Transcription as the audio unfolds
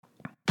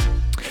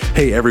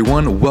Hey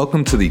everyone,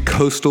 welcome to the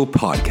Coastal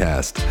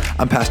Podcast.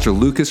 I'm Pastor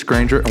Lucas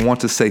Granger and want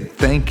to say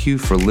thank you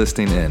for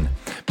listening in.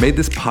 May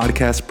this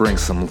podcast bring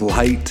some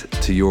light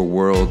to your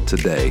world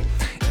today.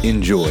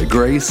 Enjoy.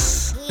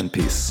 Grace and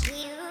peace.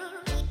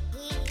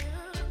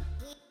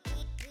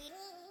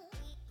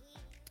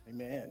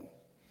 Amen.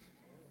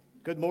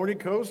 Good morning,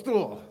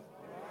 Coastal.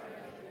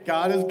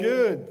 God is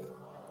good.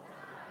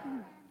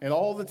 And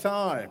all the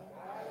time.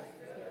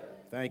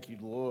 Thank you,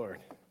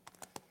 Lord.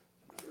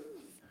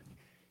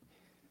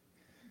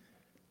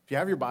 If you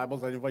have your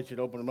Bibles, I invite you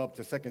to open them up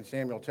to 2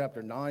 Samuel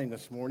chapter 9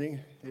 this morning.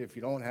 If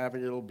you don't have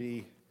it, it'll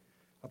be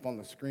up on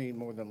the screen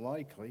more than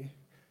likely.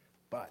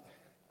 But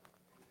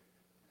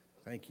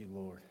thank you,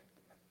 Lord.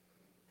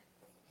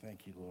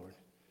 Thank you, Lord.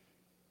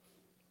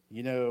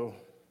 You know,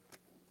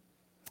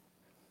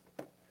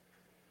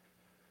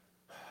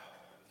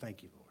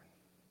 thank you, Lord.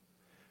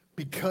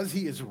 Because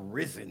he is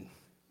risen,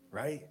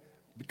 right?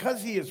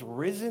 Because he is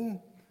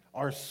risen,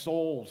 our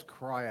souls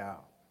cry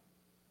out,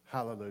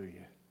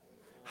 hallelujah.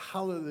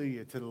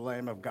 Hallelujah to the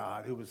Lamb of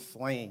God who was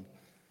slain.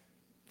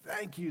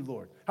 Thank you,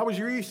 Lord. How was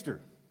your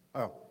Easter?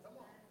 Oh.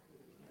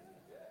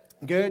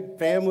 Good?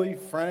 Family,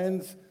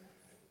 friends?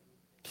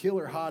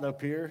 Killer hot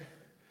up here.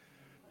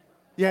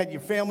 You had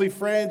your family,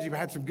 friends. You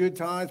had some good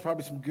times,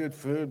 probably some good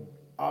food.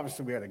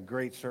 Obviously, we had a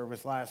great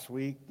service last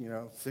week.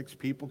 6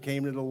 people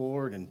came to the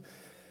Lord and,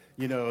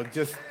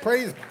 just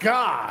praise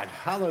God.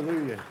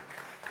 Hallelujah.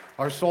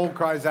 Our soul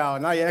cries out.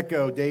 And I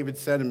echo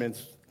David's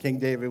sentiments, King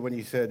David, when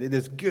he said, it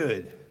is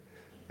good.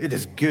 It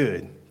is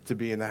good to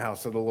be in the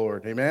house of the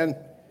Lord. Amen?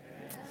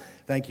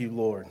 Thank you,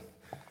 Lord.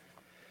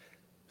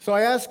 So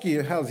I ask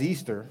you, how's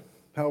Easter?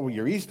 How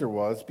your Easter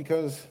was?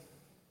 Because,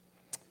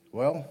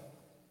 I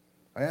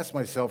asked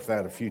myself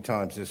that a few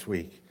times this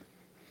week.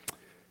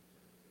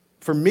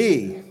 For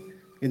me,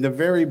 in the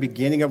very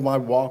beginning of my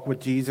walk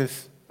with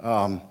Jesus,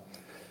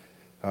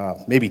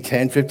 maybe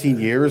 10, 15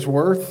 years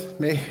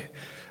worth,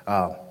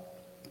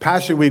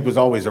 Passion Week was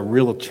always a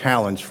real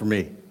challenge for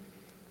me.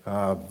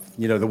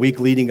 The week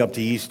leading up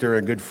to Easter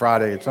and Good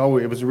Friday, it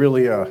was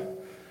really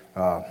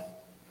an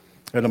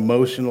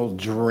emotional,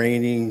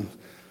 draining,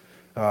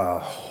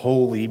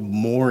 holy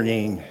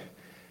morning.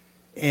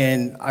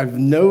 And I've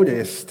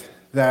noticed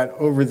that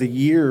over the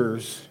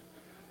years,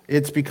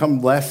 it's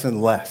become less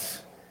and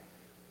less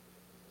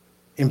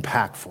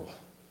impactful.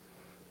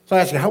 So I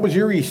asked you, how was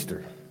your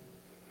Easter?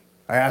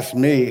 I asked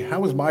me, how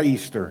was my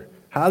Easter?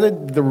 How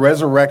did the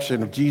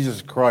resurrection of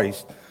Jesus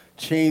Christ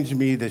change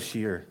me this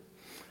year?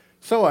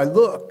 So I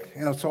look,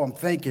 so I'm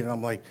thinking,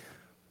 I'm like,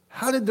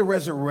 how did the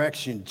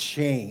resurrection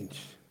change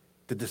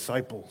the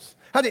disciples?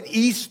 How did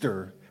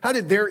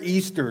their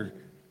Easter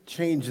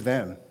change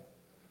them?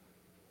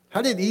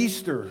 How did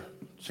Easter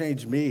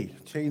change me,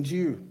 change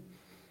you?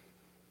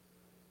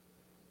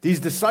 These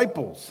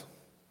disciples,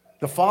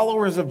 the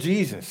followers of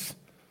Jesus,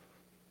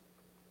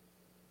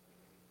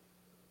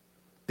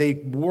 they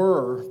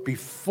were,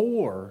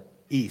 before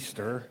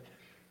Easter,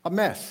 a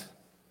mess.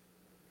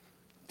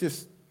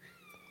 Just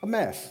a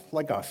mess,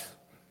 like us.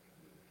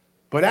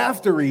 But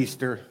after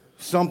Easter,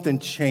 something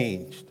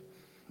changed.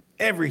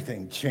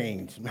 Everything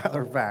changed.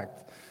 Matter of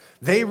fact,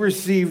 they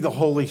received the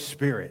Holy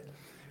Spirit.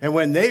 And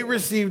when they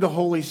received the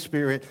Holy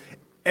Spirit,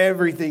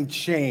 everything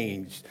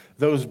changed.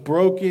 Those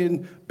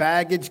broken,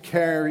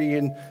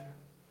 baggage-carrying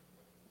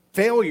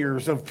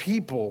failures of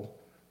people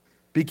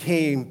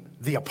became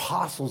the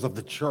apostles of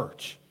the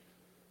church.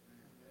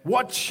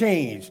 What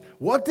changed?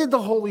 What did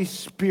the Holy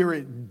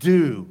Spirit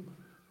do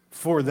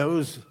for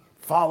those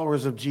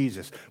followers of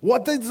Jesus?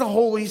 What does the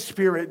Holy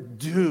Spirit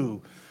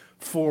do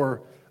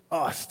for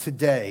us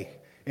today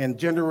and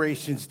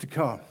generations to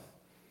come?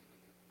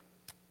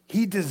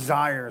 He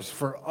desires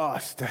for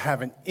us to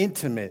have an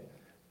intimate,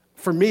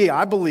 for me,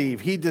 I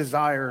believe he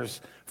desires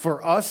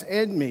for us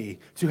and me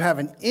to have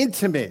an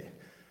intimate,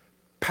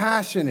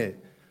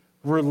 passionate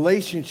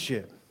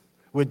relationship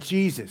with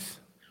Jesus.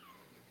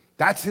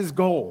 That's his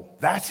goal.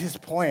 That's his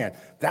plan.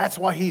 That's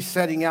why he's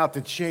setting out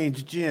to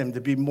change Jim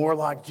to be more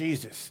like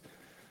Jesus.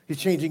 He's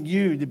changing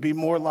you to be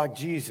more like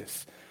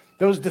Jesus.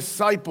 Those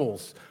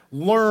disciples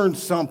learned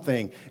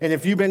something. And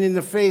if you've been in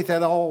the faith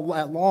at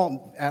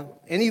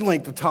any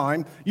length of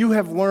time, you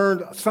have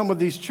learned some of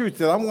these truths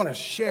that I want to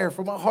share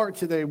from my heart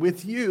today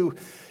with you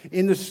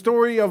in the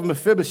story of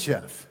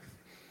Mephibosheth.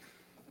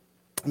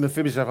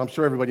 Mephibosheth, I'm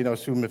sure everybody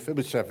knows who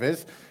Mephibosheth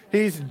is.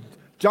 He's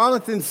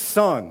Jonathan's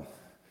son,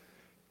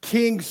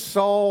 King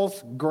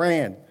Saul's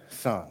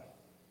grandson,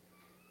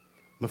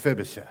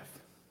 Mephibosheth.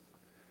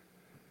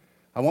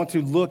 I want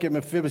to look at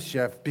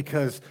Mephibosheth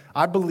because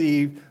I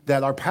believe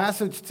that our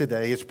passage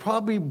today is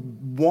probably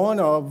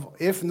one of,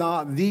 if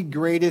not the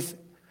greatest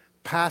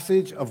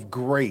passage of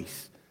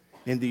grace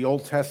in the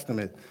Old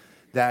Testament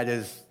that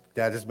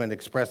has been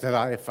expressed that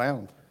I have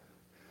found.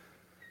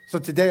 So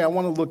today I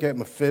want to look at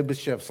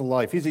Mephibosheth's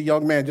life. He's a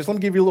young man. Just let me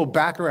give you a little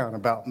background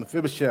about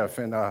Mephibosheth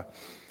and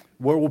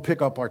where we'll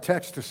pick up our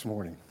text this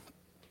morning.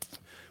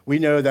 We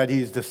know that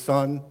he's the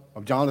son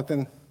of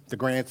Jonathan, the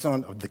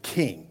grandson of the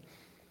king.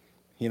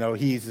 You know,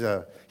 he's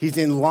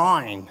in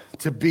line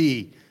to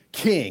be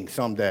king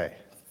someday.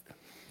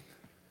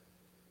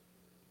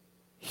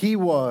 He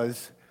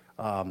was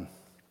the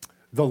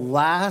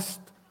last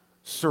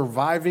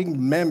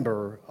surviving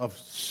member of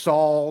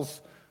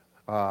Saul's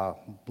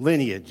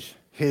lineage,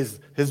 his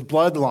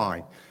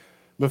bloodline.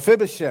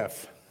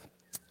 Mephibosheth,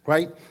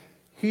 right?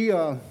 We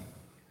all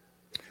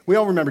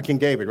remember King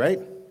David, right?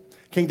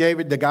 King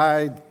David, the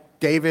guy,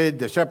 David,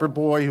 the shepherd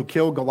boy who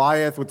killed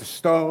Goliath with the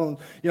stone.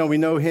 We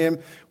know him.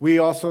 We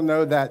also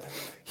know that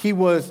he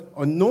was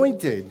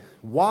anointed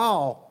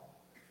while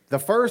the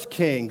first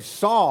king,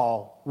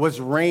 Saul, was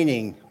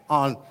reigning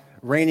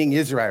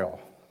Israel.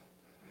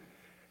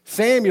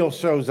 Samuel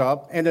shows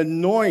up and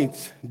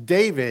anoints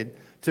David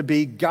to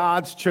be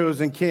God's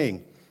chosen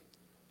king,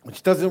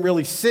 which doesn't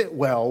really sit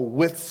well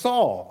with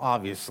Saul,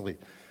 obviously.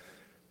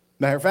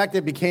 Matter of fact,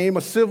 it became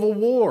a civil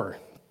war.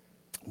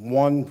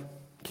 One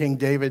King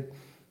David,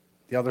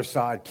 the other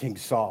side, King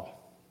Saul.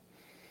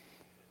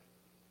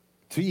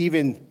 To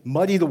even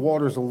muddy the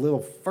waters a little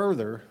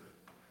further,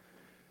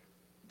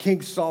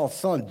 King Saul's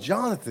son,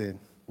 Jonathan,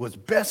 was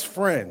best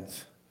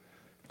friends,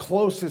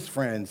 closest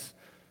friends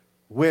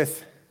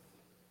with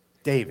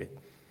David.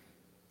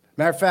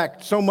 Matter of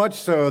fact, so much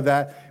so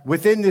that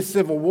within this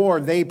civil war,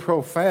 they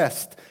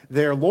professed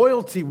their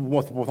loyalty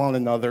with one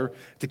another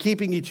to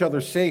keeping each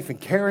other safe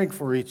and caring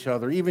for each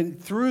other, even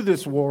through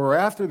this war or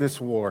after this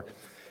war.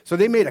 So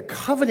they made a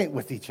covenant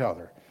with each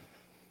other.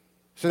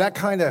 So that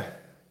kind of,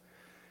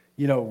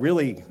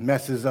 really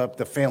messes up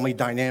the family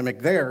dynamic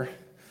there.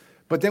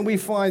 But then we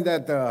find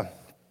that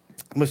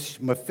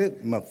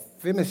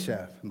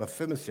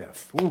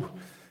Mephibosheth,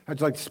 how'd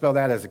you like to spell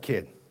that as a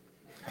kid?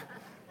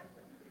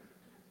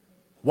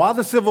 While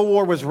the civil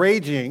war was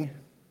raging,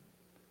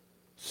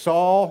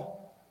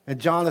 Saul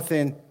and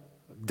Jonathan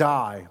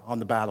die on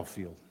the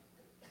battlefield.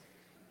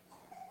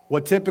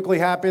 What typically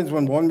happens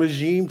when one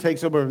regime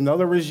takes over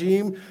another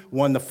regime,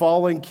 when the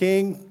fallen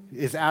king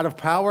is out of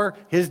power,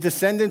 his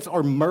descendants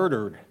are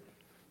murdered.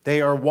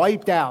 They are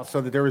wiped out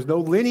so that there is no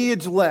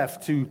lineage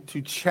left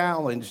to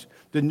challenge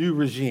the new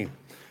regime.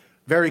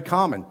 Very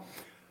common.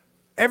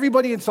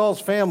 Everybody in Saul's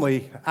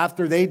family,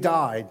 after they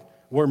died,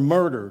 were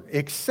murdered,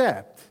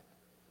 except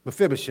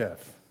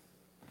Mephibosheth,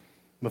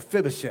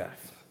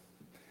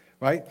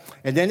 right?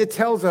 And then it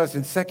tells us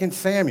in 2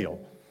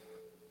 Samuel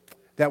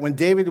that when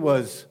David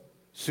was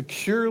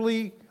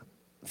securely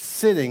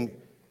sitting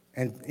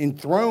and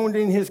enthroned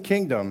in his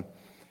kingdom,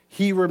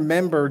 he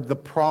remembered the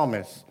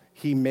promise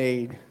he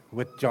made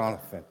with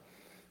Jonathan.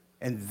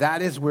 And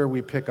that is where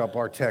we pick up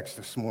our text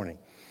this morning.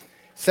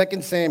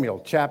 2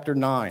 Samuel chapter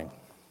 9.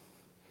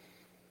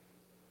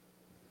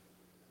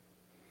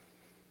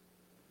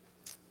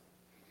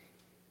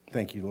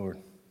 Thank you, Lord.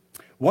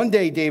 One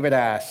day David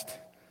asked,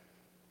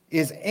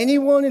 "Is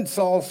anyone in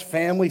Saul's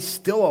family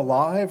still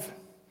alive?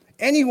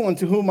 Anyone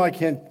to whom I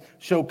can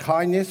show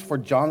kindness for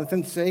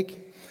Jonathan's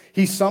sake?"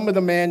 He summoned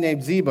a man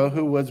named Ziba,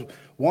 who was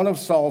one of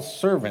Saul's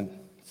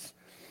servants.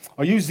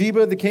 "Are you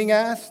Ziba?" the king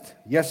asked.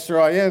 "Yes, sir,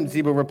 I am,"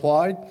 Ziba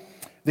replied.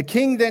 The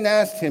king then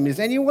asked him, "Is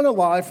anyone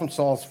alive from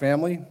Saul's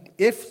family?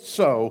 If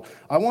so,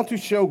 I want to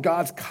show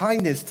God's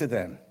kindness to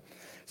them."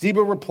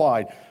 Ziba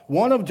replied,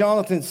 "One of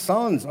Jonathan's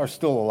sons are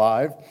still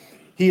alive.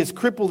 He is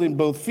crippled in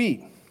both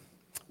feet."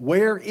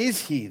 "Where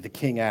is he?" the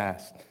king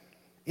asked.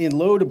 "In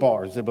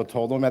Lodabar," Ziba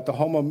told him, "at the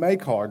home of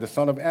Machir, the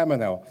son of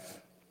Ammiel."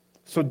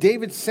 So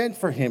David sent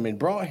for him and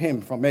brought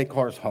him from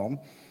Machir's home,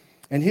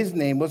 and his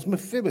name was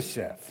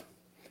Mephibosheth.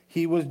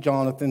 He was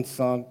Jonathan's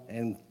son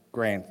and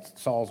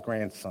Saul's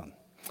grandson.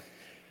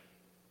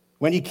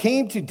 When he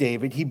came to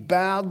David, he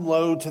bowed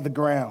low to the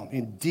ground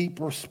in deep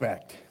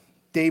respect.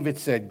 David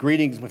said,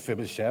 "Greetings,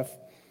 Mephibosheth."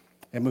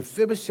 And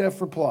Mephibosheth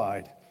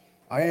replied,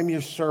 "I am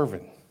your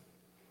servant."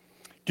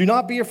 "Do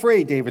not be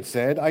afraid," David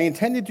said. "I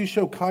intended to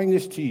show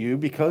kindness to you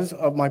because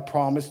of my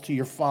promise to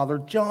your father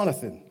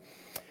Jonathan.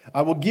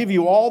 I will give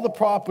you all the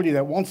property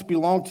that once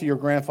belonged to your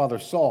grandfather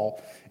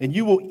Saul, and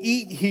you will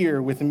eat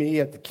here with me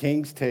at the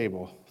king's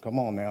table." Come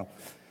on now.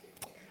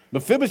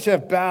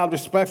 Mephibosheth bowed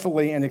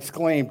respectfully and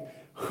exclaimed,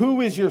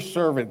 "Who is your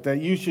servant that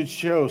you should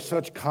show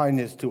such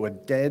kindness to a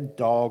dead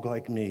dog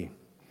like me?"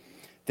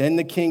 Then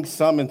the king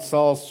summoned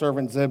Saul's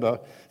servant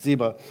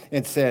Ziba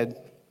and said,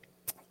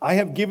 "I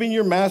have given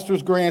your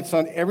master's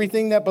grandson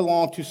everything that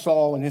belonged to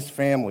Saul and his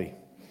family.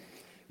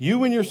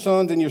 You and your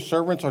sons and your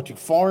servants are to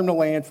farm the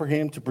land for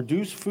him to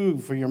produce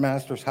food for your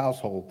master's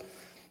household.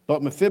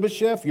 But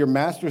Mephibosheth, your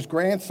master's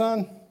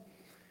grandson,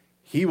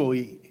 he will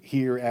eat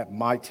here at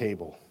my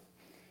table."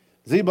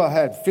 Ziba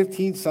had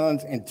 15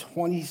 sons and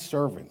 20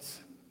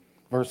 servants.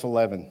 Verse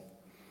 11.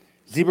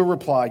 Ziba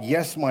replied,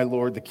 "Yes, my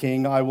lord the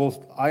king, I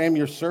am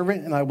your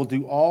servant, and I will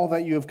do all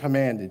that you have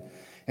commanded."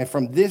 And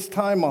from this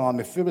time on,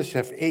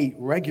 Mephibosheth ate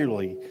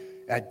regularly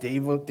at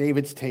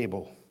David's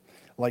table,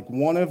 like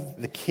one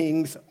of the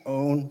king's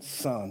own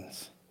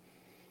sons.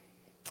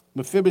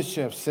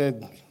 Mephibosheth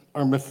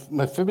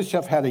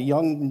had a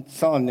young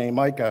son named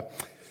Micah.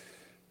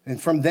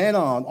 And from then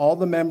on, all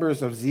the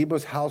members of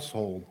Ziba's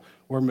household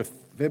were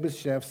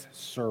Mephibosheth's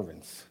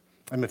servants.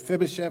 And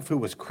Mephibosheth, who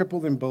was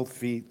crippled in both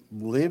feet,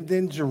 lived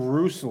in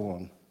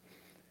Jerusalem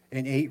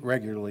and ate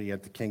regularly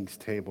at the king's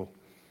table.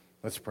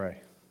 Let's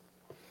pray.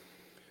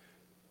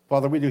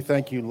 Father, we do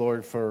thank you,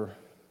 Lord, for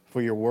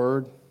your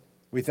word.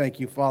 We thank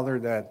you, Father,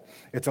 that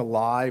it's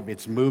alive,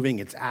 it's moving,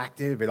 it's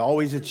active, it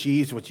always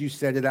achieves what you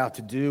set it out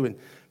to do. And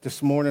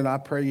this morning I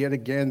pray yet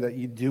again that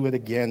you do it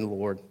again,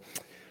 Lord.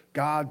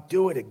 God,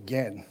 do it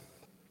again.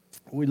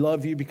 We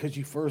love you because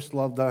you first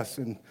loved us,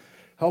 and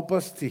help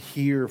us to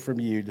hear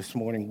from you this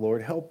morning,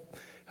 Lord. Help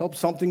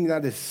something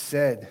that is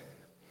said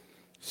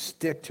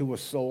stick to a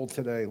soul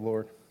today,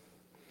 Lord.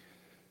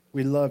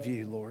 We love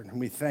you, Lord, and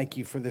we thank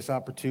you for this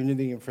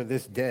opportunity and for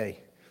this day.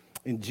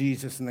 In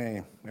Jesus'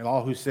 name. And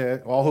all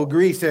who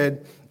agree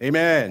said,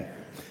 amen.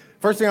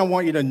 First thing I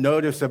want you to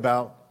notice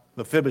about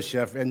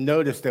Mephibosheth, and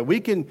notice that we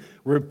can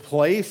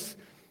replace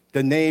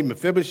the name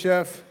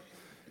Mephibosheth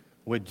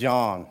with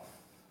John,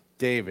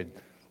 David,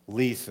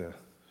 Lisa,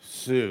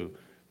 Sue,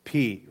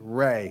 Pete,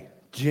 Ray,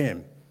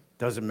 Jim.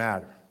 Doesn't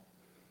matter.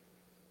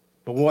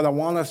 But what I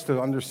want us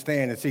to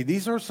understand and see,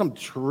 these are some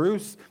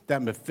truths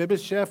that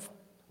Mephibosheth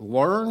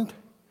learned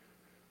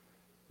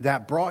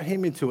that brought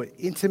him into an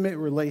intimate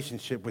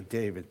relationship with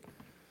David.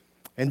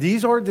 And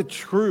these are the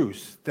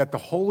truths that the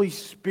Holy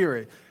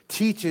Spirit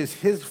teaches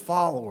his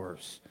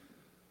followers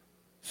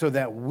so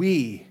that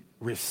we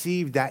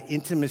receive that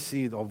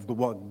intimacy of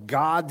what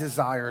God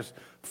desires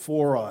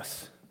for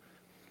us.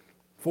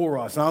 For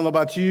us. I don't know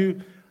about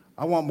you,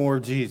 I want more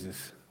of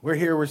Jesus. We're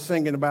here, we're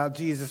singing about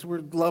Jesus,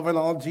 we're loving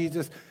on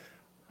Jesus.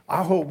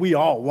 I hope we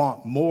all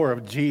want more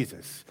of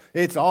Jesus.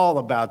 It's all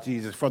about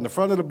Jesus, from the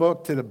front of the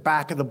book to the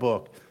back of the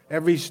book.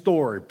 Every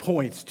story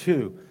points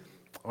to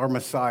our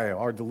Messiah,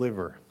 our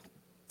deliverer.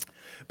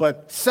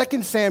 But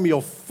 2 Samuel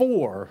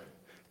 4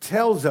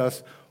 tells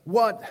us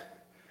what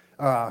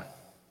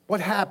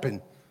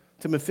happened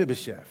to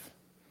Mephibosheth.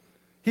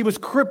 He was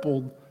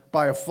crippled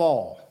by a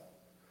fall.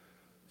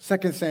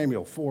 2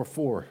 Samuel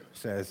 4:4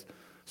 says,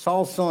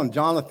 Saul's son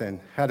Jonathan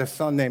had a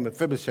son named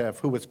Mephibosheth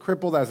who was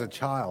crippled as a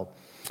child.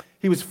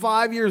 He was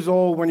 5 years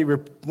old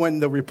when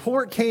the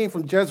report came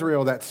from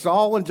Jezreel that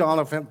Saul and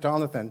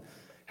Jonathan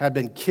had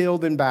been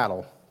killed in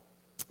battle.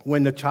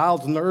 When the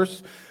child's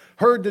nurse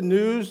heard the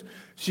news,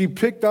 she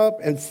picked up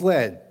and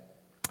fled.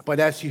 But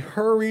as she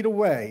hurried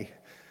away,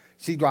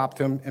 she dropped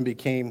him and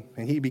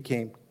he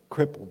became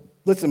crippled.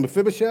 Listen,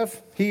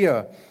 Mephibosheth, he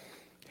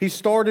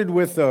started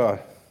with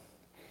a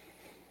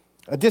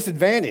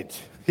disadvantage.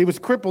 He was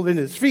crippled in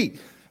his feet,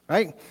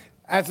 right?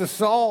 As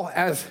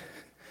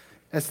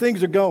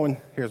things are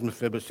going, here's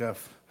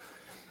Mephibosheth.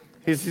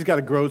 He's got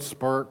a growth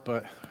spurt,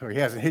 or he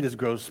hasn't hit his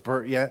growth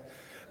spurt yet.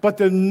 But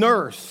the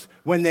nurse,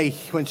 when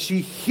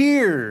she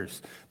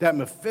hears that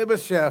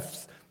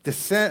Mephibosheth's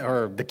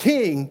the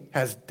king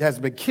has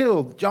been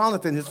killed,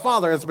 Jonathan, his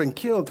father, has been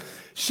killed,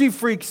 she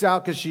freaks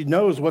out because she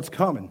knows what's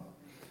coming.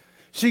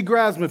 She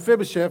grabs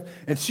Mephibosheth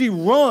and she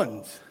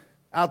runs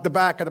out the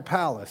back of the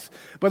palace.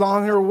 But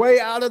on her way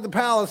out of the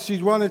palace,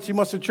 she's running. She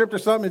must have tripped or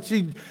something,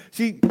 and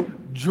she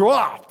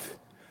dropped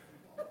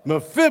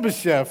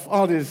Mephibosheth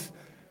on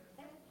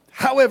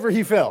however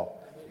he fell.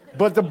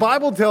 But the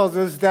Bible tells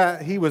us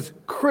that he was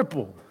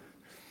crippled.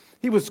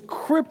 He was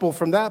crippled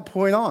from that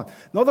point on.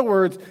 In other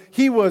words,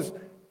 he was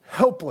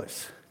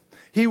helpless.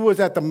 He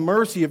was at the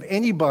mercy of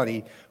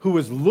anybody who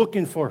was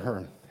looking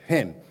for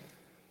him.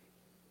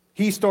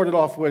 He started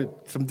off with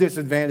some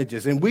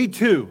disadvantages, and we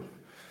too,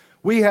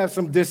 we have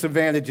some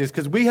disadvantages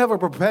because we have a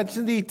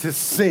propensity to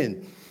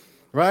sin,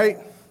 right?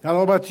 I don't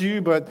know about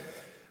you, but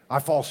I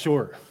fall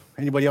short.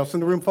 Anybody else in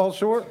the room fall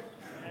short?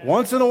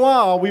 Once in a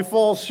while, we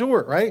fall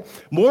short, right?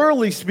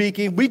 Morally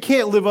speaking, we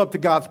can't live up to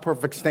God's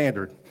perfect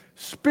standard.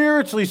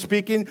 Spiritually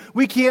speaking,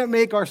 we can't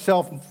make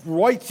ourselves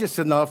righteous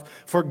enough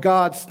for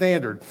God's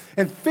standard.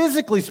 And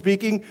physically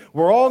speaking,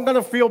 we're all going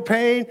to feel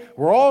pain,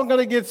 we're all going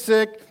to get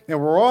sick, and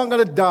we're all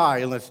going to die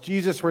unless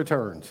Jesus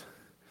returns.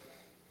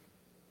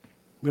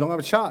 We don't have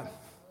a shot.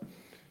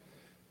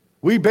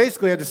 We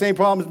basically had the same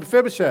problem as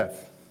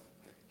Mephibosheth.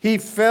 He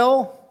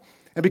fell,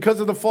 and because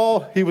of the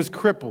fall, he was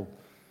crippled.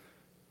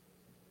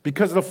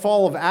 Because of the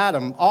fall of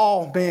Adam,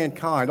 all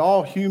mankind,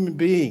 all human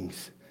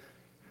beings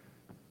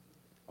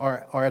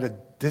are at a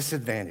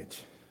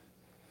disadvantage.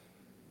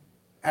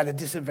 At a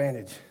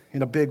disadvantage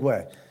in a big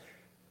way.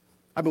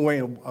 I've been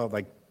waiting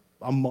like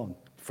a month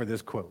for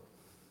this quote.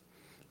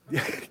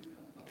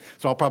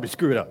 So I'll probably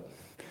screw it up.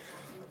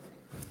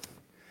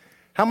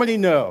 How many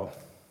know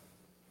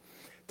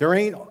there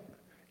ain't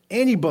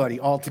anybody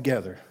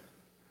altogether,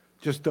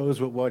 just those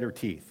with whiter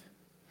teeth?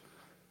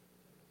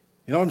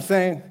 You know what I'm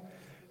saying?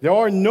 There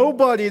are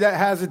nobody that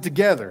has it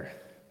together.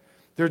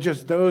 They're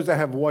just those that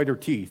have whiter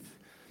teeth.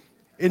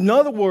 In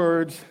other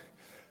words,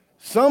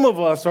 some of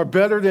us are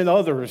better than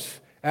others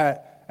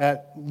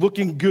at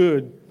looking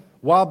good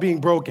while being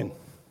broken.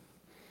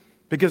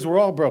 Because we're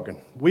all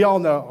broken. We all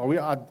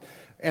know.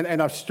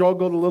 And I've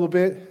struggled a little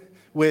bit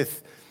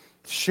with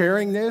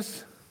sharing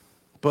this,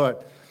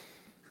 but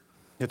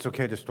it's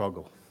okay to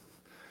struggle.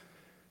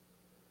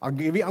 I'm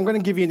going to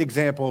give you an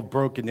example of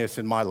brokenness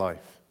in my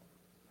life.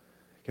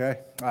 Okay?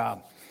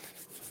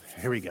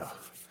 Here we go.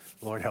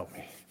 Lord help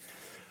me.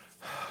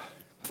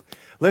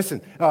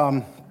 Listen,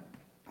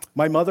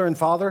 my mother and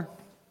father,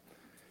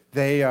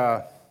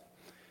 I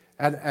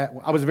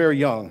was very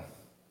young,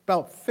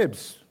 about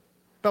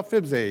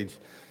Fib's age,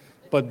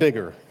 but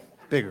bigger,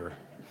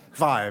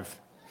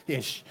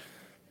 5-ish,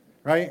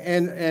 right?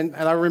 And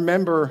I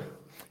remember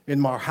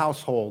in my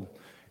household,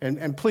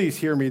 and please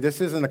hear me,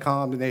 this isn't a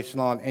condemnation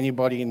on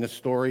anybody in this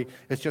story,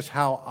 it's just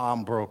how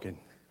I'm broken.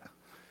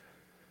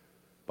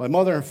 My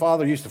mother and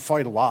father used to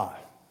fight a lot,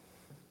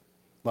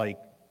 like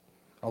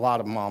a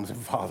lot of moms and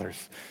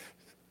fathers.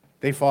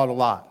 They fought a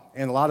lot,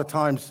 and a lot of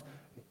times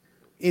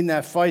in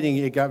that fighting,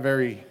 it got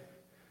very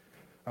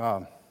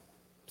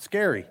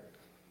scary.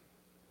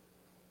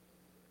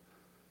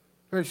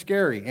 Very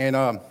scary.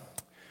 And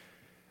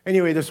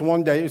anyway, this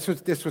one day,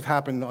 this was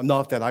happening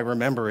enough that I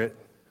remember it,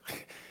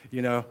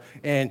 you know.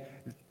 And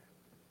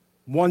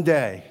one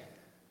day,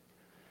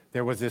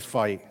 there was this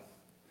fight.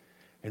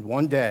 And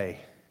one day,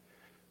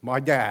 my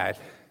dad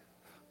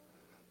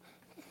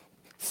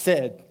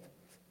said,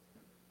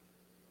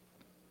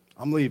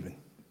 I'm leaving.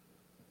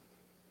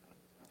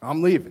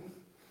 And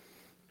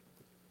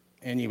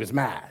he was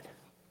mad.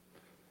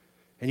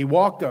 And he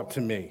walked up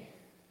to me,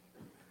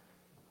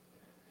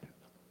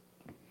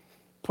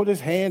 put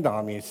his hand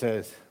on me and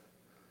says,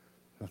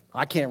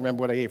 I can't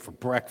remember what I ate for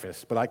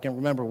breakfast, but I can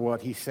remember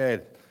what he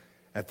said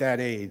at that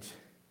age.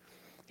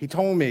 He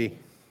told me,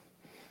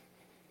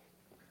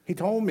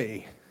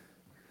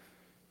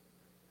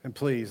 and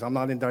please, I'm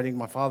not indicting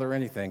my father or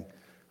anything.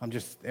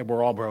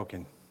 We're all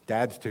broken.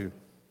 Dads too.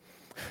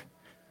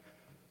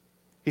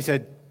 He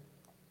said,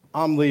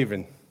 I'm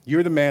leaving.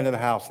 You're the man of the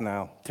house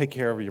now. Take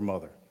care of your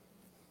mother.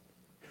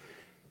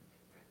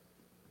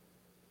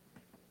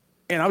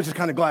 And I was just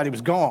kind of glad he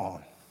was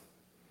gone.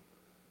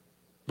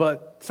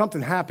 But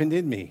something happened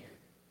in me.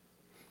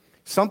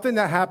 Something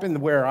that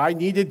happened where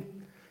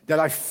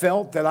I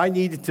felt that I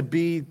needed to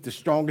be the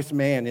strongest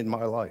man in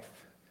my life.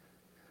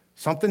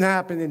 Something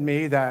happened in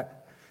me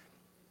that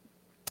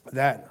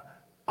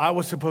I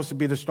was supposed to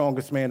be the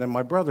strongest man in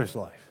my brother's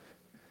life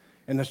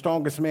and the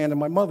strongest man in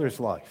my mother's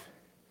life.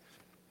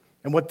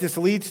 And what this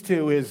leads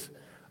to is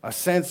a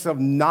sense of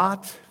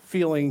not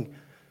feeling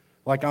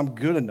like I'm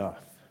good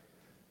enough,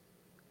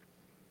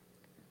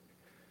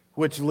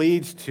 which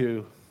leads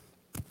to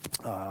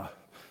a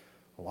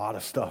lot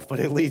of stuff, but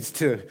it leads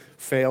to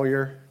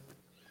failure.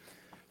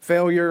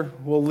 Failure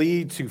will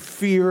lead to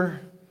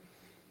fear.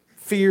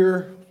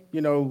 Fear,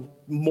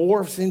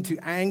 morphs into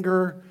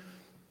anger.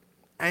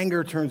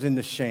 Anger turns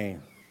into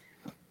shame.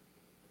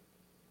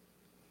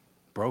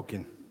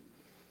 Broken.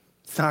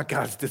 It's not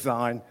God's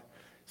design.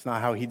 It's not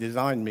how he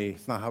designed me.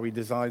 It's not how he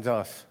designs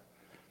us.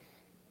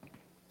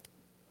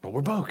 But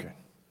we're broken.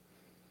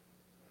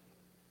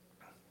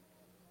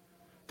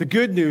 The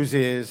good news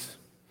is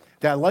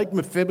that, like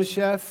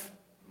Mephibosheth,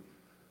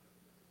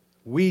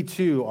 we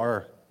too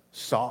are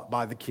sought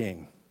by the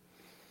king.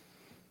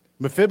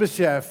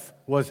 Mephibosheth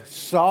was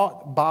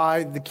sought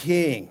by the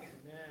king.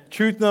 Amen.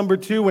 Truth number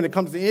 2 when it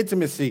comes to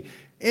intimacy.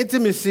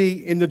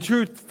 Intimacy in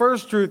the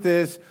first truth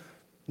is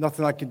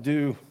nothing I can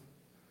do.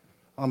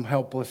 I'm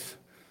helpless.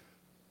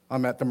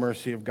 I'm at the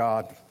mercy of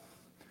God.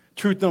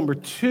 Truth number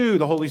 2,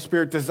 the Holy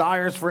Spirit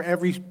desires for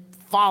every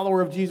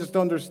follower of Jesus to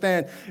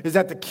understand is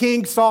that the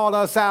king sought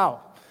us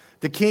out.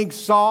 The king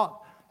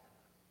sought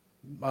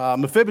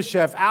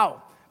Mephibosheth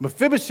out.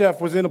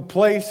 Mephibosheth was in a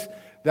place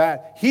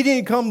that he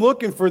didn't come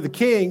looking for the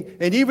king,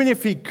 and even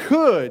if he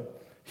could,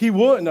 he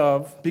wouldn't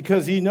have,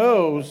 because he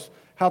knows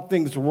how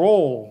things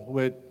roll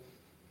with,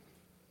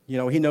 he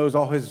knows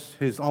all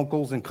his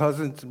uncles and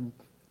cousins, and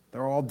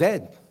they're all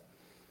dead.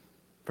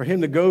 For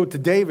him to go to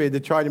David to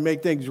try to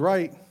make things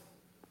right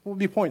would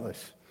be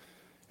pointless.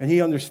 And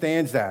he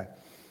understands that.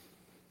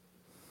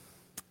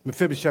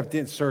 Mephibosheth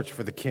didn't search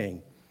for the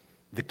king.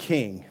 The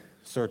king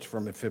searched for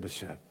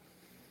Mephibosheth.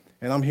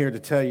 And I'm here to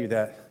tell you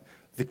that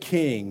the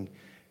king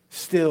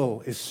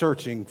still is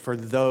searching for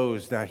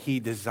those that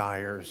he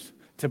desires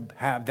to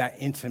have that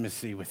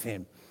intimacy with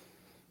him.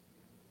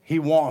 He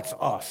wants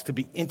us to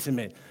be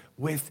intimate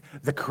with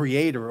the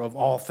creator of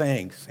all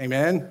things.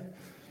 Amen?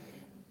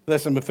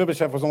 Listen,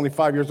 Mephibosheth was only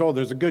 5 years old.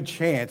 There's a good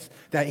chance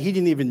that he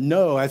didn't even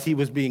know, as he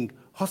was being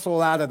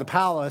hustled out of the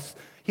palace,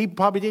 he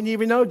probably didn't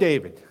even know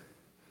David.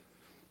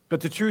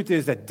 But the truth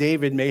is that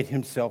David made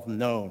himself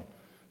known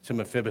to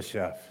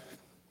Mephibosheth.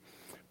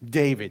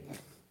 David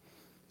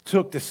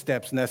took the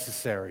steps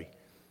necessary.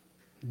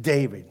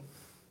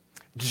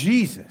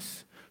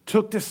 Jesus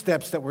took the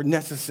steps that were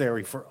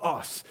necessary for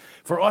us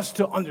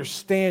to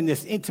understand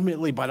this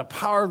intimately by the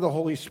power of the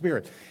Holy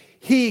Spirit.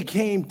 He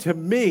came to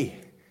me.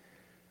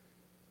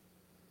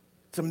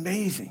 It's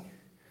amazing.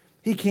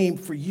 He came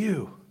for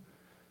you.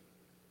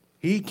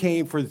 He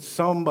came for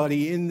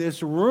somebody in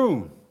this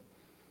room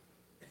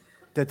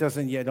that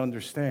doesn't yet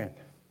understand.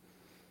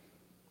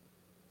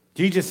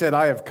 Jesus said,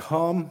 I have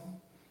come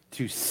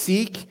to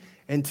seek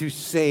and to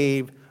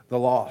save the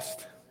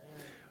lost.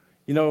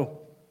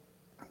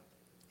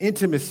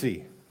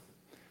 Intimacy.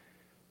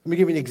 Let me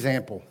give you an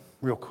example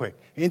real quick.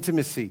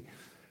 Intimacy.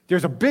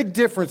 There's a big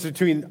difference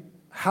between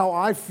how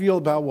I feel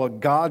about what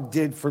God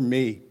did for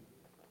me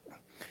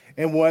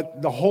and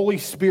what the Holy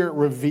Spirit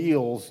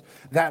reveals,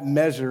 that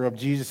measure of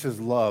Jesus'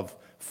 love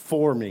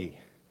for me,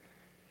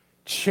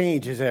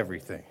 changes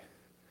everything.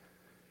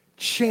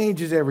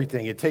 Changes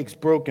everything. It takes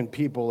broken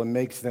people and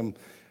makes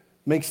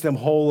them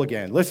whole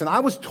again. Listen, I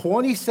was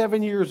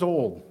 27 years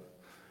old.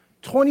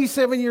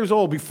 27 years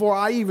old before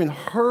I even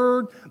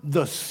heard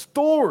the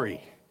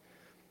story.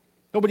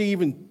 Nobody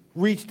even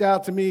reached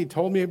out to me,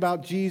 told me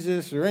about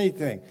Jesus or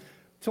anything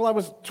until I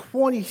was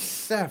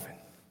 27,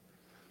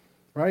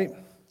 right?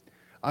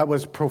 I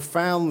was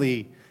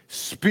profoundly,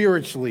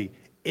 spiritually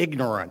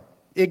ignorant.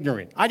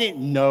 I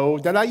didn't know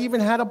that I even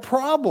had a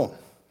problem.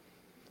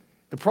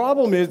 The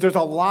problem is there's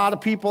a lot of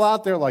people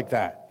out there like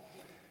that.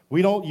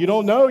 You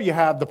don't know you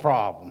have the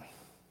problem.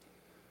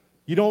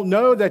 You don't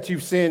know that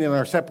you've sinned and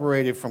are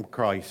separated from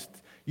Christ.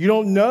 You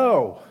don't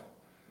know.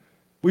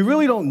 We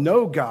really don't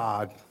know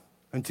God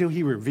until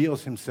he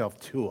reveals himself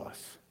to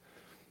us.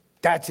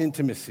 That's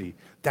intimacy.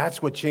 That's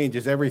what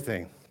changes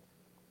everything.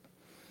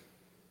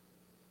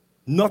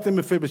 Nothing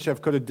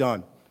Mephibosheth could have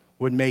done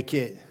would make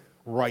it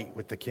right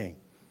with the king.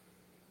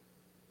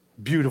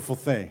 Beautiful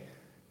thing.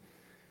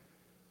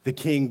 The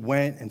king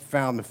went and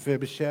found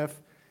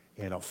Mephibosheth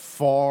in a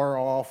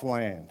far-off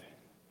land.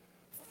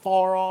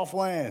 Far-off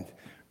land.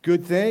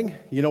 Good thing,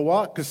 you know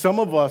what? Because some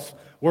of us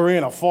were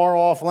in a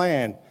far-off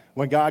land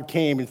when God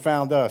came and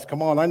found us.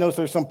 Come on, I know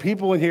there's some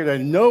people in here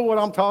that know what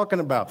I'm talking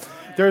about.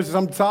 There's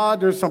some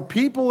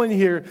people in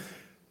here,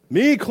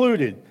 me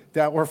included,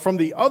 that were from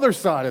the other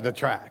side of the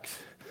tracks,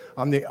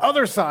 on the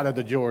other side of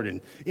the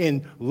Jordan,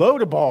 in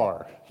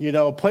Lodabar,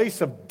 a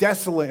place of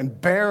desolate and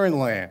barren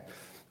land.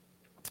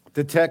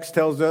 The text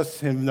tells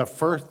us in the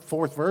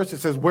fourth verse, it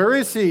says, "Where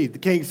is he?" The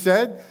king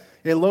said.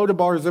 In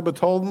Lodabar, Ziba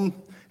told him,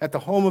 "At the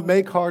home of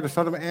Makar, the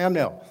son of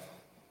Ammiel."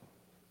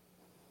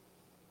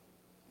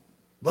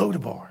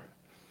 Lodabar.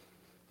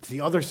 It's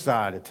the other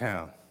side of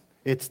town.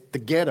 It's the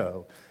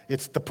ghetto.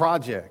 It's the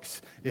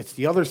projects. It's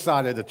the other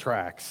side of the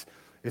tracks.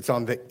 It's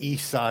on the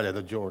east side of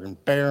the Jordan.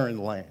 Barren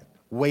land.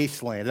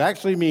 Wasteland. It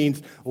actually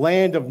means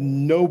land of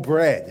no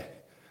bread.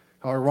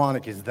 How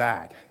ironic is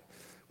that?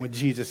 When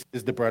Jesus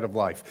is the bread of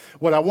life.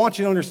 What I want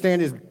you to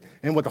understand is,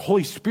 and what the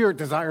Holy Spirit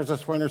desires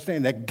us to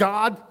understand, that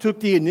God took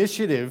the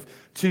initiative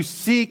to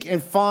seek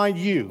and find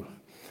you.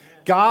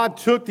 God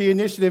took the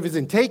initiative, is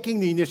in taking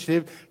the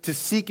initiative to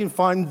seek and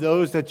find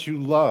those that you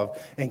love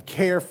and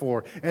care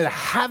for and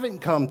haven't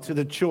come to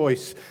the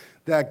choice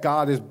that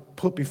God has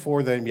put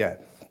before them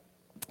yet.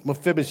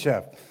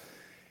 Mephibosheth,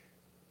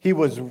 he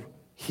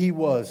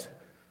was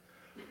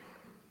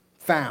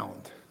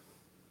found.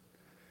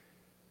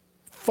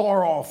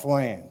 Far off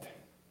land.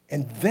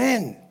 And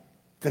then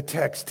the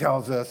text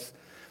tells us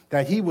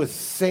that he was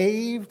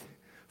saved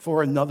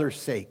for another's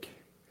sake.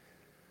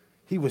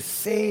 He was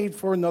saved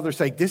for another's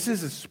sake. This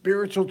is a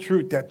spiritual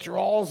truth that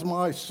draws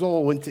my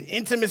soul into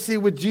intimacy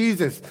with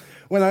Jesus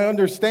when I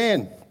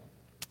understand,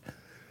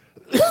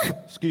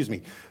 excuse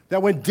me,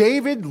 that when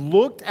David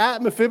looked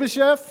at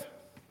Mephibosheth,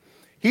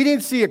 he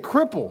didn't see a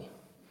cripple.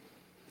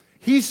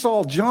 He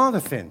saw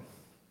Jonathan.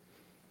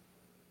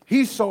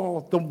 He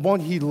saw the one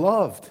he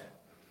loved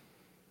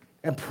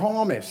and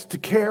promised to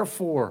care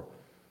for.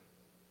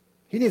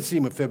 He didn't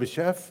see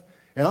Mephibosheth.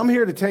 And I'm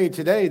here to tell you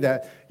today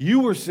that you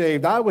were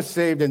saved, I was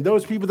saved, and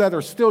those people that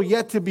are still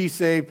yet to be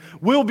saved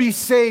will be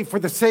saved for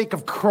the sake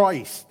of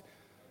Christ.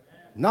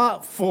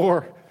 Not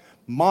for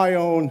my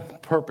own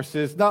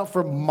purposes, not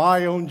for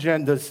my own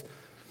agendas.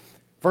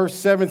 Verse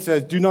 7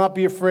 says, "Do not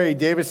be afraid."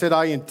 David said,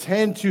 "I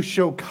intend to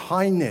show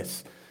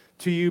kindness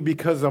to you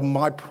because of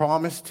my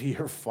promise to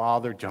your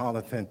father,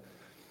 Jonathan.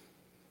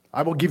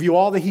 I will give you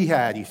all that he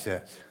had," he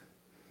says.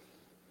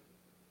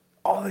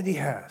 All that he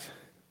has.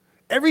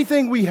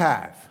 Everything we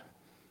have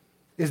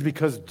is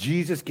because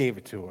Jesus gave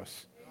it to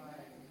us.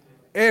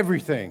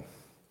 Everything.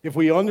 If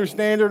we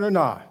understand it or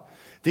not.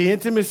 The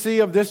intimacy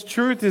of this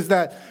truth is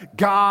that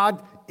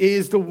God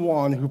is the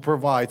one who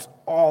provides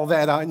all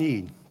that I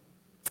need.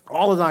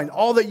 All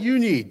that you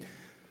need.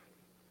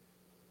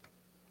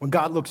 When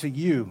God looks at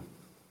you,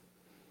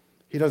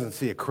 he doesn't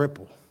see a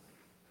cripple.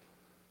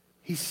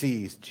 He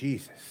sees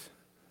Jesus.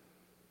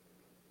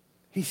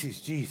 He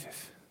sees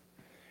Jesus.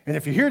 And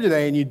if you're here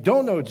today and you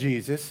don't know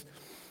Jesus,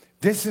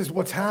 this is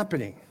what's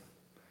happening.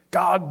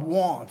 God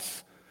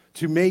wants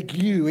to make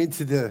you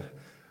into the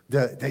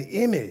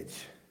image,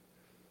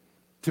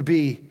 to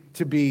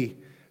be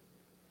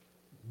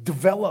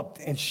developed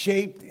and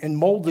shaped and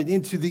molded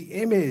into the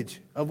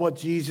image of what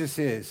Jesus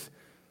is.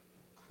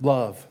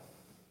 Love.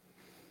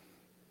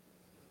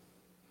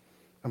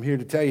 I'm here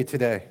to tell you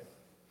today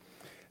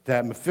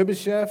that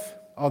Mephibosheth,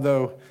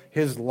 although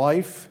his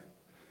life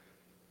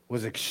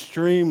was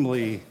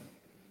extremely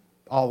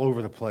all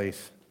over the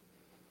place,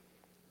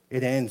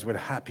 it ends with a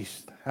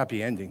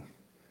happy ending.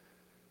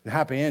 The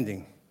happy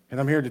ending. And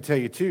I'm here to tell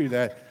you, too,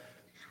 that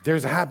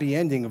there's a happy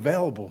ending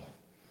available,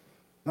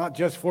 not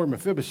just for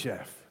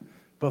Mephibosheth,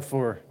 but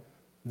for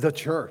the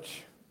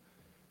church,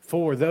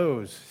 for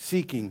those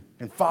seeking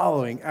and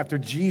following after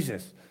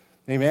Jesus.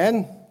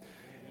 Amen?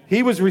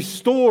 He was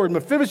restored.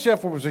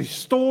 Mephibosheth was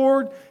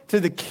restored to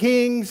the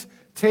king's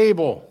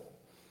table.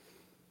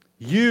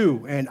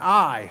 You and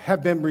I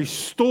have been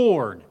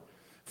restored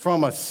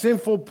from a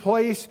sinful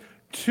place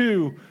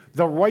to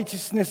the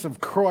righteousness of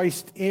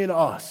Christ in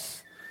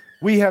us.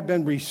 We have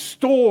been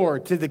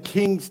restored to the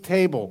king's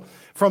table.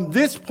 From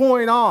this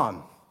point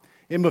on,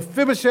 in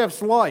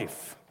Mephibosheth's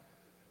life,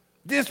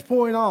 this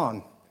point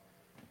on,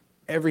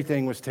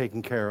 everything was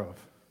taken care of.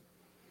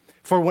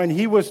 For when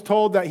he was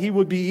told that he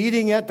would be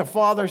eating at the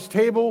Father's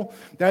table,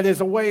 that is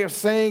a way of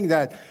saying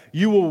that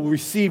you will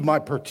receive my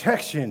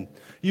protection,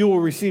 you will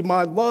receive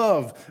my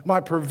love, my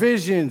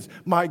provisions,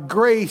 my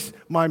grace,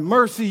 my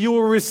mercy. You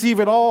will receive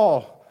it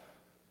all.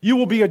 You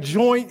will be a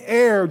joint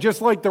heir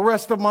just like the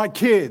rest of my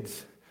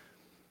kids.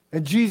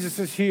 And Jesus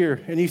is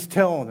here and he's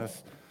telling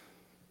us,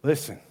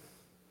 listen,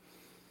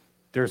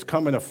 there's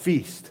coming a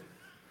feast,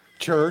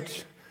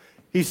 church.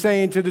 He's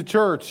saying to the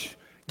church,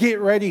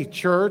 get ready,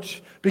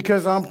 church,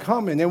 because I'm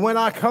coming. And when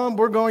I come,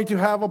 we're going to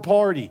have a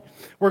party.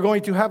 We're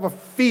going to have a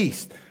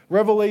feast.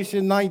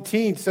 Revelation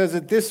 19 says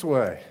it this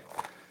way.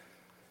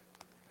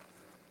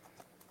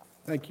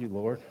 Thank you,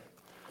 Lord.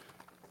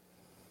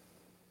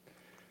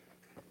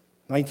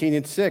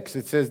 19:6,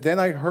 it says, then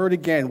I heard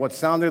again what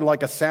sounded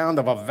like a sound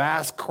of a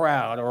vast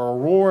crowd or a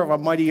roar of a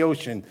mighty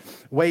ocean,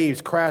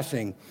 waves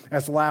crashing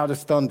as loud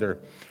as thunder.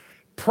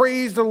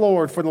 Praise the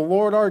Lord, for the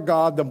Lord our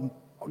God,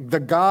 the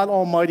God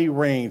Almighty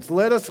reigns.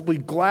 Let us be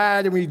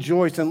glad and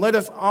rejoice, and let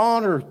us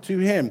honor to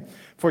him,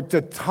 for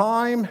the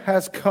time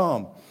has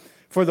come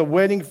for the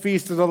wedding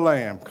feast of the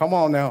Lamb. Come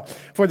on now.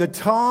 For the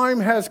time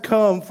has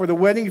come for the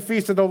wedding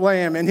feast of the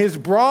Lamb, and his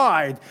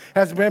bride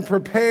has been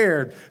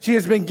prepared. She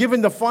has been given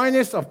the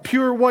finest of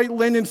pure white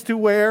linens to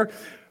wear,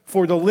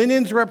 for the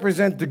linens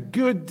represent the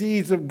good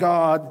deeds of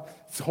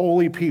God's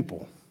holy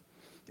people.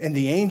 And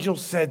the angel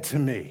said to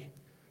me,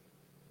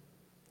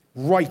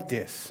 write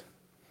this.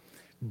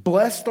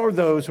 Blessed are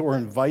those who are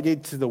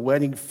invited to the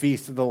wedding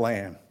feast of the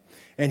Lamb.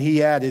 And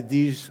he added,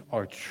 these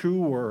are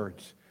true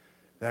words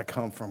that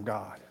come from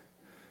God.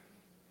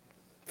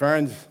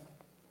 Friends,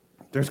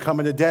 there's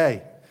coming a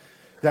day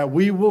that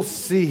we will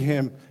see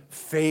him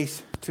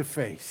face to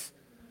face.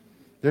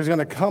 There's going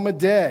to come a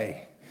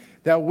day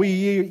that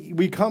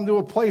we come to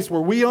a place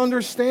where we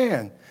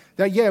understand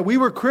that, yeah, we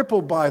were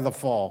crippled by the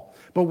fall,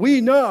 but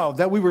we know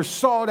that we were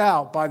sought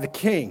out by the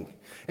King.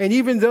 And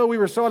even though we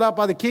were sought out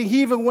by the King,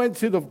 he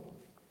even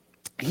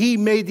he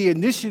made the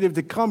initiative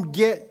to come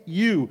get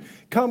you,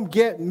 come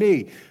get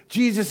me.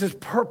 Jesus'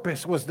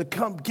 purpose was to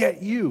come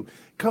get you,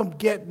 come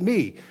get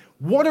me.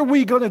 What are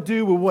we going to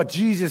do with what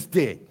Jesus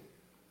did?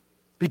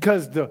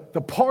 Because the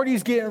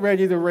party's getting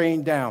ready to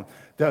rain down.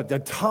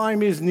 The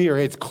time is near.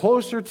 It's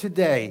closer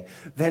today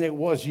than it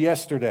was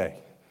yesterday.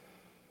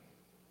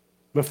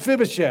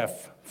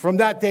 Mephibosheth, from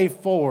that day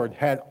forward,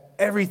 had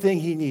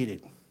everything he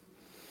needed.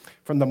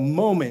 From the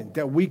moment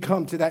that we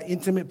come to that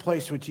intimate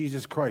place with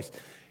Jesus Christ,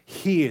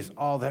 he is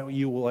all that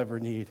you will ever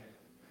need.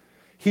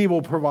 He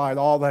will provide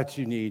all that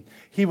you need.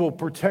 He will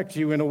protect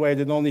you in a way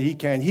that only he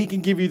can. He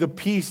can give you the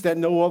peace that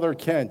no other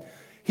can.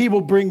 He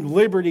will bring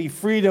liberty,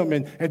 freedom,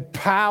 and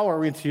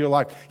power into your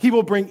life. He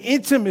will bring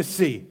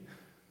intimacy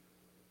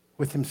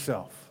with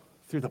himself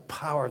through the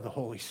power of the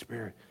Holy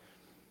Spirit.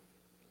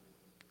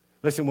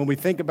 Listen, when we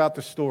think about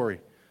the story,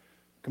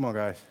 come on,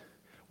 guys.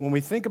 When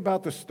we think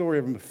about the story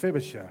of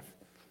Mephibosheth,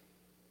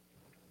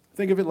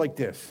 think of it like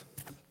this.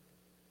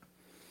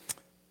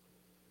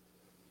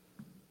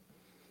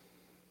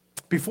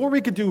 Before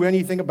we could do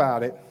anything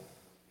about it,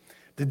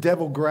 the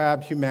devil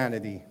grabbed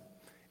humanity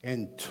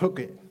and took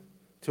it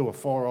to a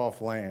far-off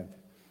land.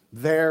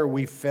 There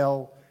we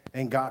fell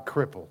and got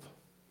crippled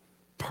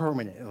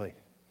permanently.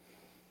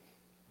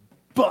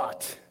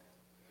 But,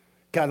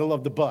 gotta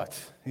love the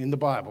buts in the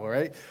Bible,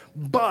 right?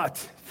 But,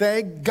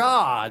 thank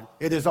God,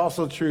 it is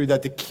also true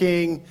that the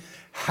King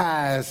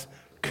has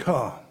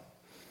come.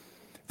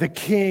 The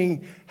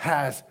King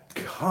has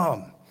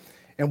come.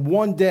 And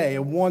one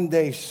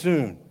day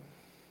soon,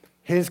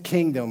 his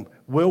kingdom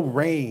will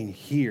reign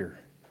here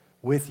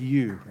with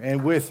you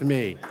and with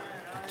me.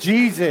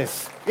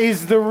 Jesus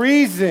is the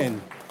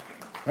reason,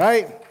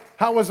 right?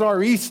 How was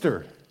our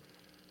Easter?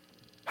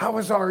 How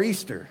was our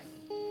Easter?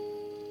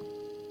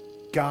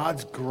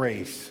 God's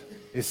grace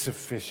is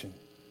sufficient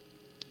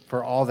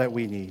for all that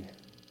we need.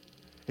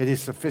 It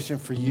is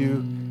sufficient for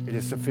you. It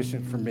is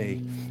sufficient for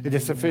me. It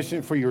is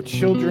sufficient for your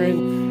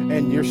children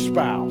and your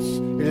spouse.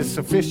 It is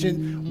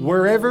sufficient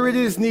wherever it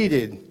is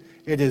needed.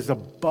 It is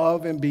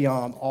above and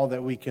beyond all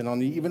that we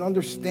can even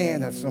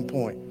understand at some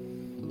point.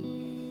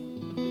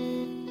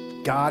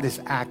 God is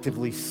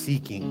actively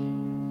seeking.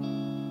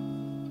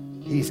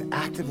 He's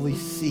actively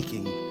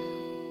seeking.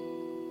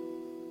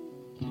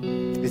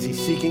 Is he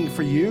seeking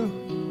for you?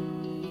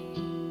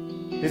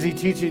 Is he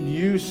teaching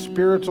you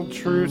spiritual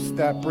truths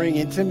that bring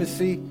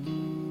intimacy?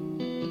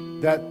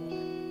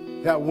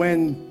 That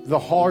when the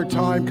hard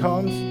time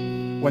comes,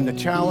 when the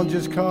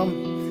challenges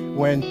come,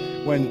 when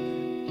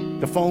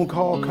the phone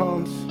call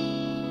comes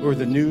or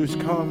the news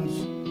comes,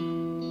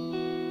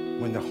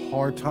 when the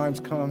hard times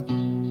come,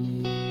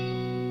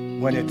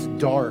 when it's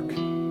dark,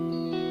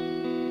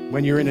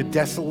 when you're in a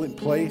desolate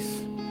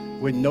place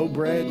with no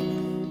bread,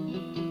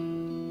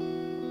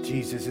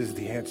 Jesus is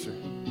the answer.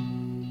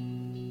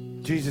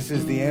 Jesus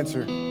is the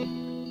answer.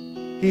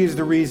 He is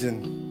the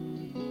reason.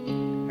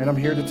 And I'm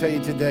here to tell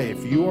you today,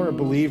 if you are a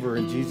believer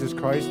in Jesus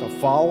Christ, a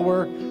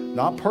follower,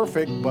 not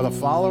perfect, but a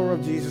follower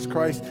of Jesus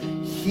Christ,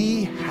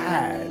 he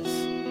has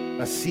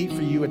a seat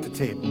for you at the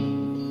table.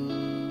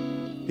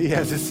 He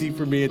has a seat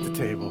for me at the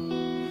table.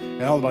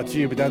 And I don't know about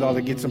you, but that ought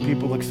to get some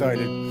people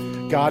excited.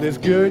 God is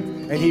good,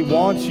 and he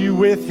wants you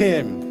with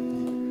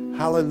him.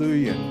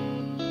 Hallelujah.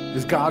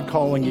 Is God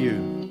calling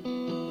you?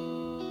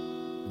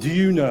 Do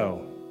you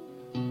know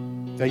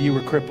that you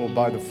were crippled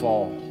by the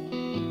fall?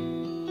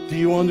 Do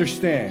you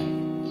understand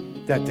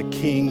that the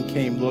King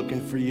came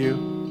looking for you?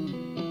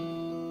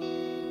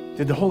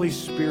 Did the Holy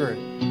Spirit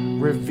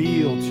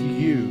reveal to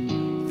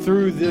you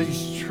through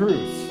these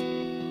truths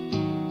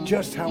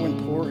just how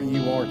important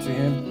you are to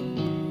him?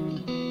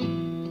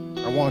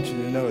 I want you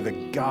to know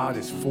that God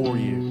is for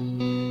you.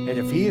 And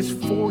if he is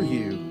for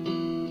you,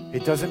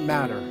 it doesn't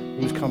matter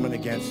who's coming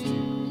against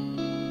you.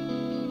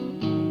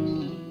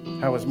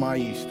 How was my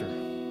Easter?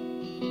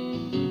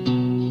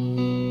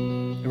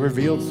 It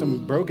revealed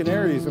some broken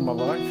areas in my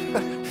life.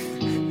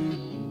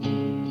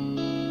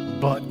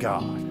 But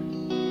God.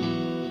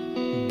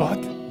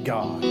 But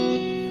God.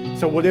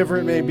 So whatever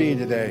it may be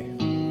today,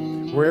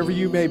 wherever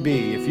you may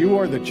be, if you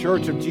are the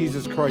church of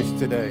Jesus Christ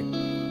today,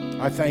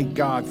 I thank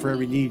God for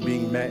every need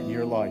being met in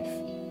your life.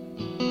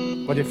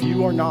 But if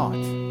you are not,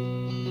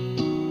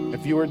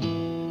 if you are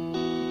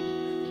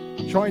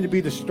trying to be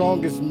the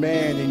strongest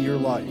man in your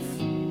life,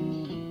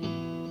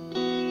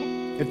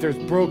 if there's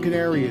broken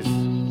areas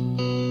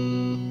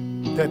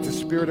that the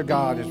Spirit of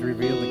God is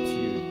revealing to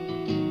you,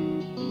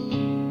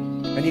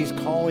 and he's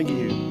calling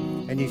you,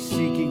 and he's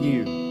seeking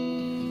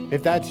you,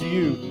 if that's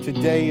you,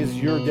 today is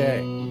your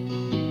day.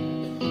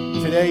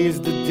 Today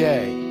is the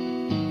day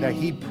that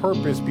he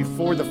purposed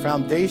before the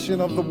foundation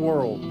of the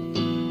world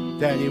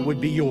that it would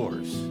be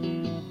yours.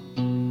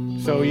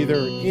 So either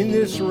in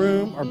this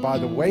room or by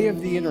the way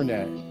of the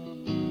internet,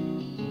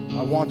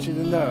 I want you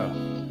to know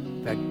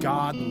that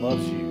God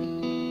loves you.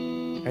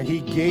 And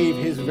he gave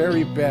his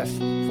very best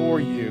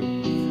for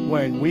you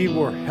when we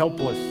were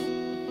helpless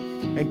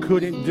and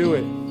couldn't do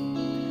it.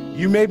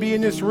 You may be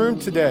in this room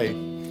today,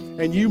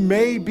 and you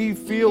may be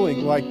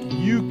feeling like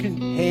you can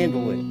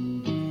handle it,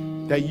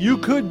 that you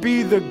could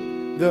be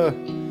the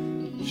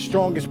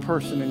strongest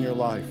person in your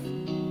life.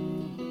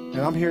 And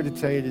I'm here to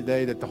tell you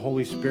today that the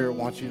Holy Spirit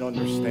wants you to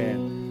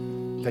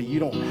understand that you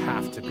don't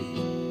have to be.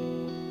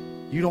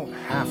 You don't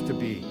have to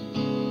be,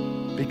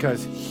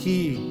 because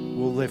he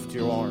will lift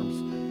your arms.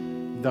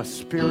 The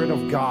Spirit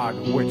of God,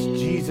 which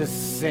Jesus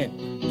sent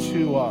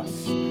to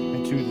us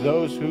and to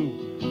those who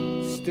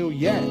still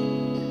yet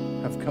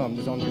have come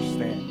to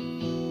understand.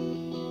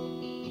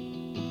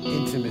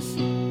 Intimacy,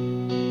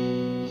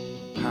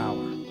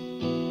 power.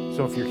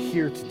 So if you're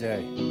here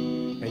today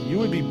and you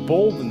would be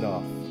bold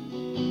enough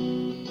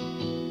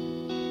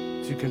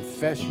to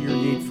confess your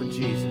need for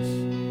Jesus,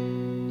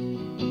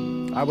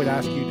 I would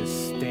ask you to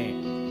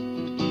stand.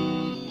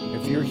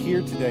 If you're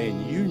here today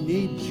and you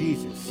need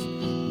Jesus,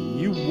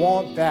 you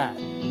want that.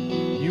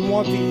 You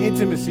want the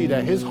intimacy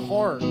that his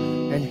heart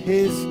and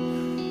his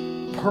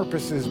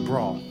purposes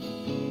brought.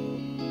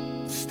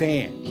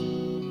 Stand.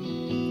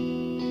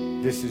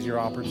 This is your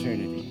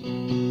opportunity.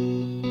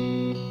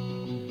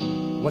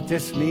 What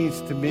this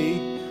means to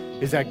me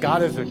is that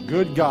God is a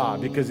good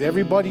God, because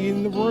everybody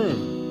in the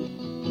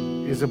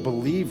room is a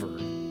believer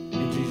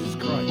in Jesus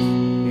Christ.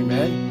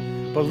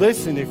 Amen? But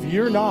listen, if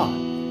you're not,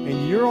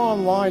 and you're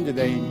online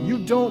today and you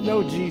don't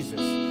know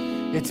Jesus,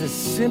 it's as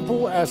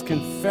simple as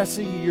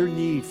confessing your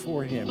need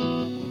for him.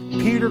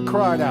 Peter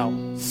cried out,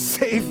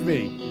 "Save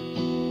me."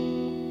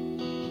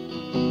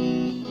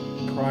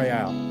 Cry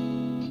out,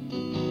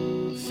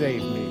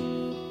 "Save me."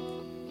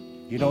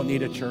 You don't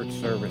need a church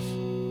service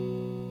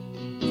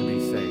to be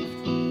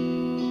saved.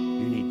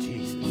 You need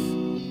Jesus.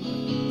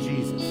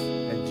 Jesus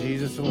and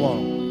Jesus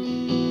alone.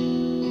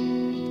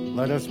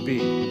 Let us be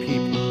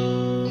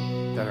people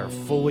that are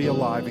fully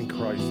alive in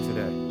Christ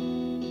today.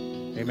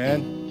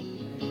 Amen?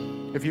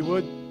 If you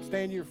would,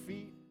 stand to your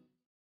feet.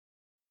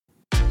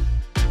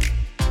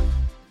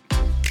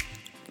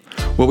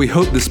 Well, we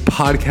hope this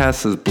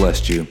podcast has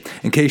blessed you.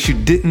 In case you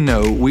didn't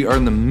know, we are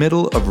in the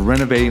middle of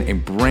renovating a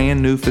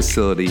brand new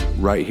facility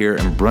right here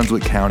in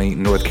Brunswick County,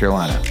 North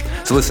Carolina.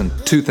 So listen,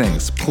 two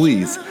things.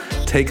 Please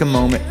take a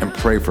moment and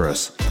pray for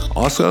us.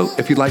 Also,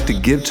 if you'd like to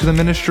give to the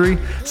ministry,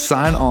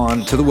 sign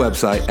on to the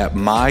website at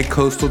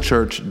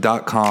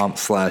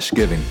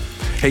mycoastalchurch.com/giving.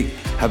 Hey,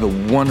 have a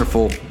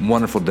wonderful,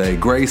 wonderful day.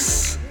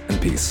 Grace and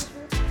peace.